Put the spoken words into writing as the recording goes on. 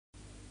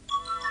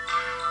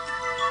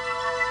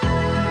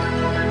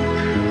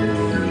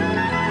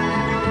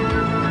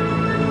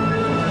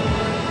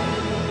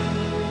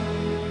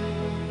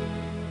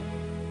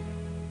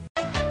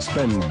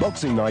Spend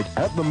Boxing Night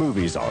at the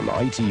movies on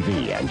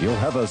ITV and you'll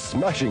have a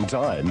smashing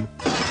time.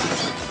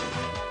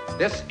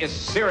 This is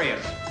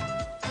serious.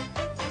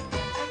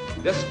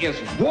 This is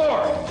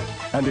war.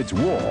 And it's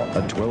war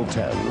at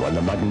 12:10 when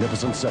the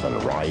Magnificent Seven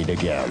ride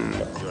again.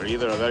 You're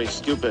either a very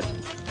stupid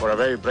or a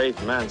very brave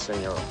man,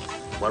 senor.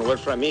 One word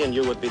from me and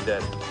you would be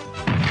dead.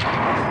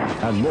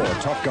 And more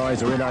tough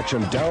guys are in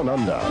action down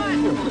under.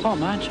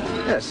 Tom, aren't you?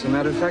 Yes, as a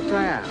matter of fact,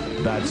 I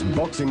am. That's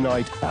Boxing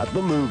Night at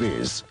the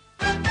movies.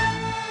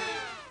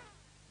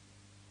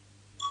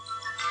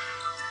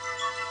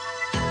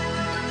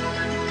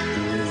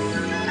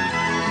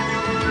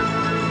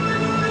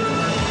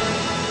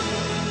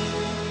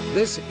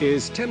 This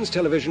is Thames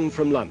Television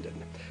from London.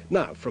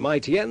 Now, from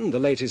ITN, the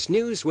latest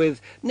news with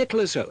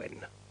Nicholas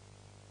Owen.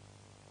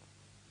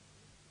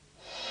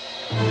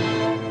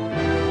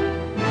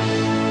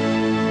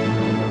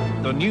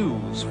 The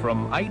news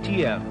from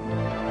ITN.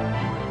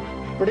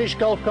 British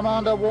Gulf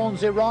commander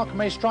warns Iraq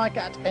may strike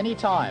at any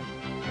time.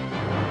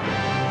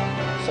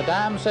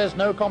 Saddam says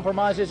no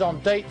compromises on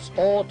dates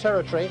or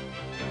territory.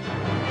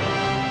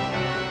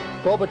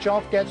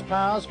 Gorbachev gets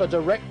powers for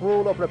direct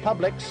rule of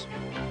republics.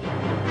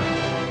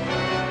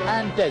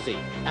 And Desi,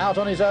 out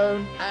on his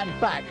own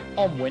and back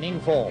on winning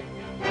form.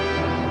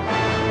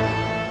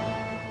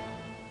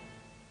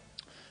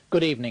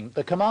 Good evening.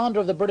 The commander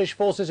of the British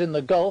forces in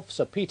the Gulf,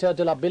 Sir Peter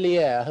de la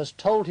Billière, has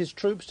told his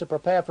troops to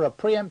prepare for a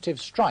preemptive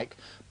strike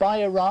by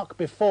Iraq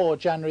before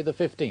January the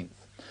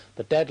 15th,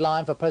 the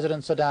deadline for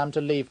President Saddam to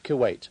leave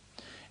Kuwait.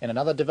 In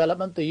another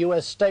development, the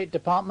US State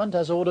Department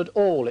has ordered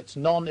all its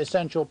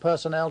non-essential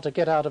personnel to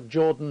get out of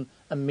Jordan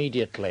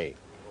immediately.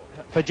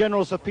 For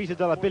General Sir Peter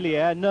de la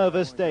Billière,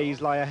 nervous days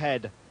lie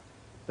ahead.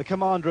 The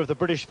commander of the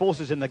British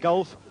forces in the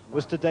Gulf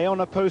was today on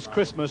a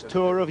post-Christmas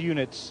tour of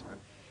units.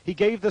 He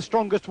gave the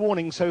strongest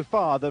warning so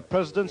far that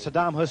President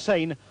Saddam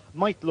Hussein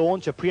might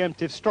launch a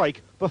preemptive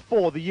strike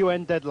before the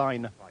UN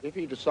deadline. If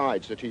he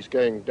decides that he's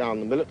going down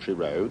the military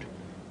road,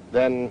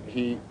 then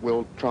he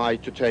will try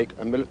to take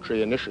a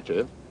military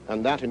initiative,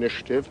 and that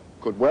initiative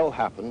could well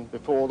happen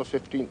before the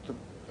 15th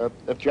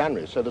of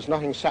January. So there's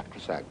nothing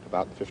sacrosanct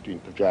about the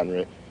 15th of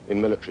January in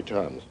military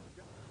terms.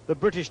 The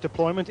British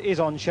deployment is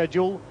on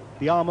schedule.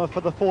 The armour for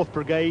the 4th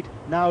Brigade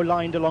now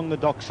lined along the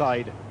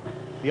dockside.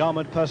 The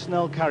armoured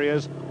personnel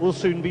carriers will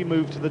soon be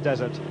moved to the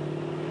desert.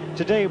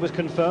 Today it was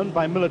confirmed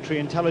by military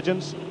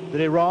intelligence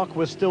that Iraq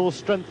was still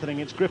strengthening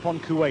its grip on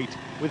Kuwait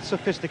with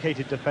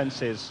sophisticated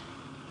defences.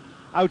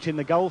 Out in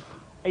the Gulf,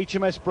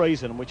 HMS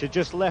Brazen, which had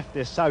just left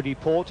this Saudi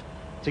port,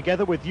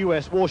 together with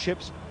US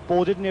warships,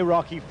 boarded an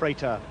Iraqi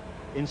freighter.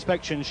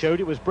 Inspection showed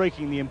it was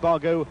breaking the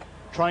embargo,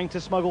 trying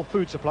to smuggle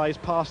food supplies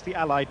past the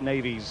Allied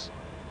navies.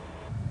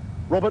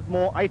 Robert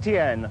Moore,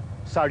 ITN,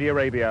 Saudi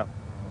Arabia.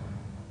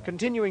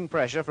 Continuing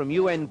pressure from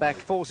UN-backed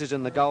forces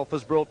in the Gulf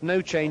has brought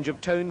no change of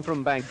tone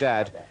from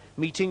Baghdad.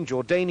 Meeting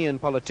Jordanian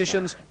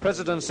politicians,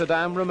 President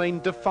Saddam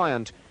remained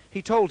defiant.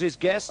 He told his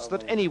guests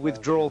that any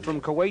withdrawal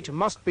from Kuwait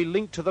must be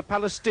linked to the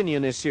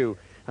Palestinian issue,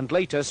 and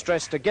later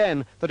stressed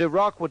again that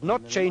Iraq would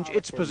not change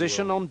its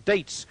position on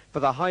dates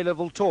for the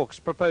high-level talks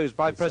proposed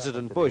by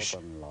President Bush.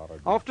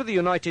 After the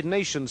United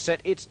Nations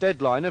set its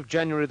deadline of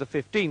January the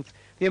 15th,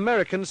 the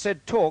Americans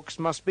said talks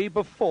must be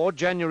before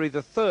January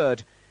the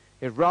 3rd.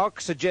 Iraq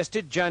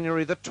suggested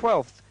January the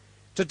 12th.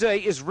 Today,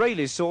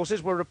 Israeli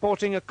sources were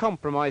reporting a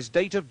compromise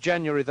date of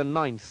January the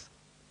 9th.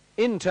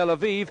 In Tel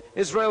Aviv,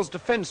 Israel's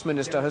defense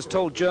minister has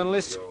told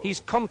journalists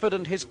he's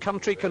confident his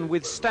country can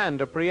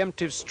withstand a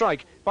preemptive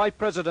strike by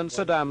President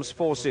Saddam's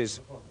forces.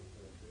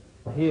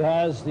 He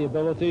has the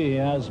ability, he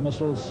has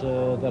missiles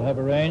that have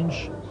a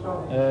range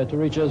to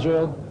reach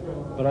Israel,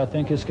 but I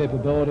think his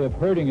capability of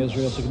hurting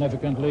Israel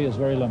significantly is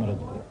very limited.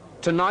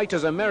 Tonight,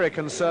 as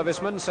American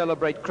servicemen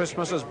celebrate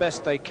Christmas as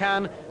best they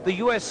can, the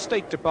US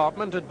State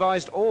Department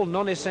advised all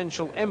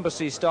non-essential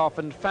embassy staff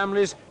and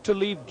families to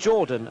leave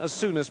Jordan as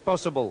soon as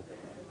possible.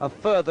 A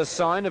further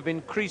sign of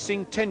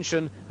increasing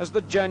tension as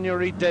the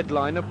January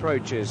deadline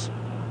approaches.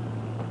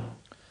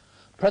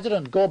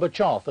 President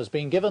Gorbachev has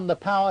been given the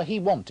power he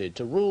wanted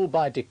to rule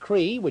by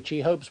decree, which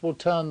he hopes will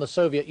turn the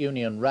Soviet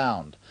Union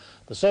round.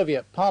 The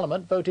Soviet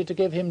Parliament voted to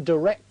give him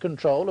direct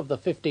control of the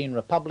 15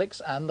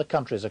 republics and the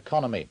country's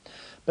economy.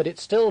 But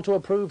it's still to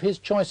approve his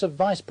choice of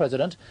vice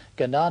president,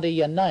 Gennady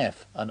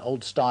Yanayev, an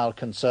old-style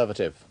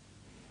conservative.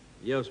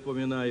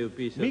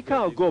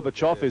 Mikhail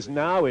Gorbachev is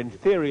now, in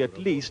theory at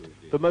least,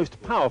 the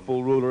most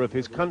powerful ruler of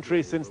his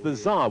country since the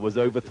Tsar was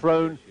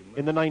overthrown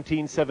in the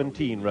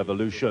 1917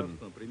 revolution.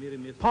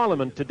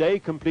 Parliament today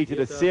completed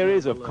a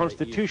series of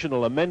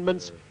constitutional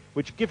amendments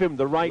which give him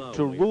the right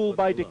to rule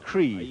by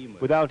decree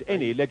without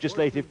any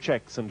legislative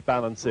checks and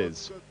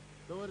balances.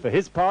 For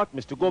his part,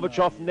 Mr.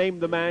 Gorbachev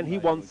named the man he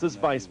wants as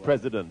vice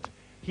president.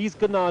 He's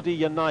Gennady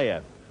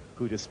Yanayev,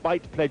 who,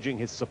 despite pledging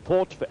his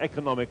support for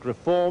economic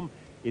reform,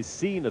 is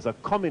seen as a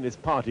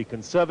Communist Party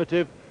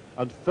conservative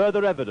and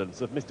further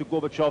evidence of Mr.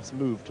 Gorbachev's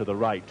move to the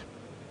right.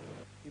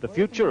 The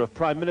future of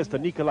Prime Minister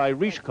Nikolai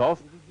Ryzhkov,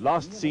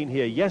 last seen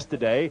here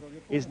yesterday,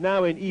 is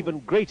now in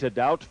even greater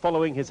doubt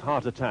following his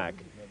heart attack.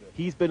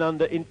 He's been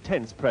under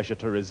intense pressure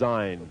to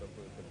resign.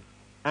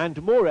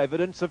 And more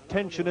evidence of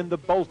tension in the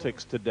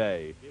Baltics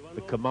today.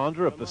 The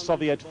commander of the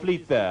Soviet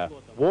fleet there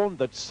warned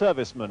that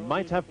servicemen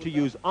might have to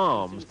use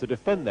arms to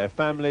defend their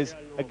families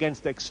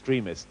against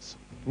extremists.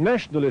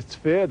 Nationalists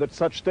fear that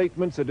such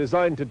statements are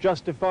designed to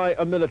justify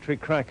a military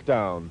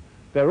crackdown.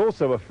 They're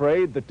also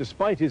afraid that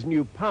despite his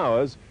new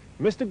powers,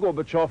 Mr.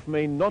 Gorbachev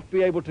may not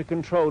be able to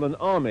control an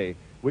army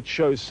which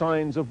shows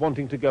signs of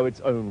wanting to go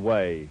its own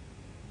way.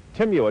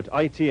 Tim Hewitt,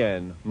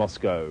 ITN,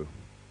 Moscow.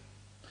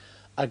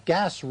 A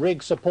gas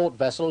rig support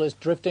vessel is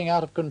drifting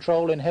out of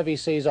control in heavy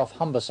seas off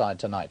Humberside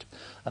tonight.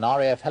 An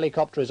RAF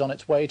helicopter is on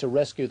its way to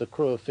rescue the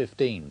crew of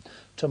 15.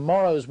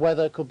 Tomorrow's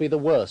weather could be the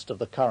worst of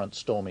the current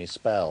stormy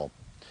spell.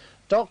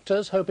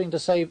 Doctors hoping to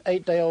save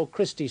 8-day-old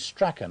Christy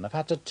Strachan have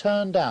had to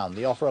turn down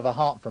the offer of a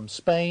heart from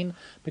Spain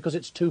because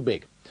it's too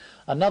big.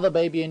 Another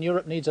baby in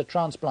Europe needs a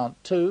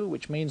transplant too,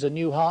 which means a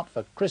new heart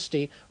for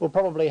Christy will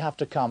probably have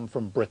to come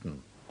from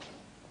Britain.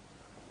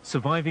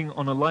 Surviving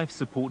on a life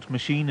support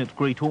machine at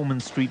Great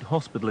Ormond Street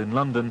Hospital in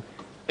London,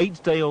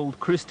 8-day-old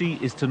Christy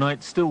is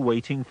tonight still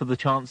waiting for the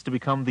chance to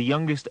become the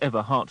youngest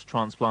ever heart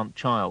transplant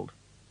child.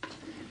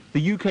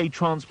 The UK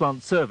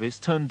Transplant Service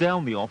turned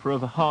down the offer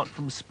of a heart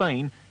from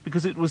Spain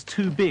because it was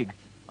too big.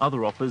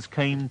 Other offers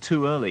came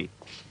too early.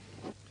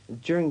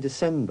 During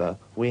December,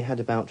 we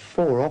had about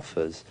 4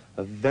 offers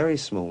of very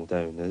small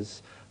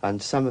donors, and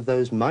some of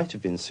those might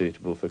have been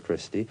suitable for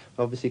Christy.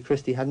 Obviously,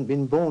 Christy hadn't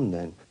been born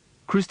then.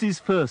 Christy's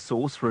first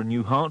source for a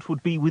new heart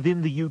would be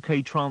within the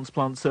UK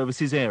Transplant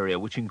Services area,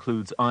 which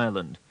includes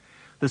Ireland.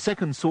 The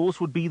second source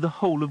would be the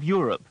whole of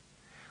Europe.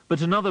 But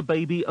another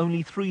baby,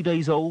 only 3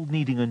 days old,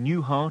 needing a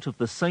new heart of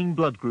the same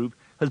blood group,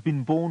 has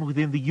been born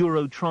within the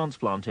Euro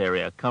transplant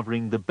area,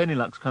 covering the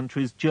Benelux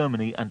countries,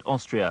 Germany and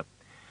Austria.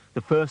 The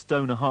first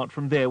donor heart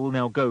from there will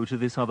now go to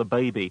this other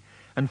baby.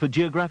 And for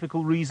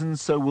geographical reasons,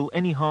 so will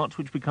any heart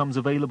which becomes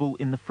available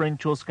in the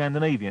French or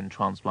Scandinavian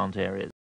transplant areas.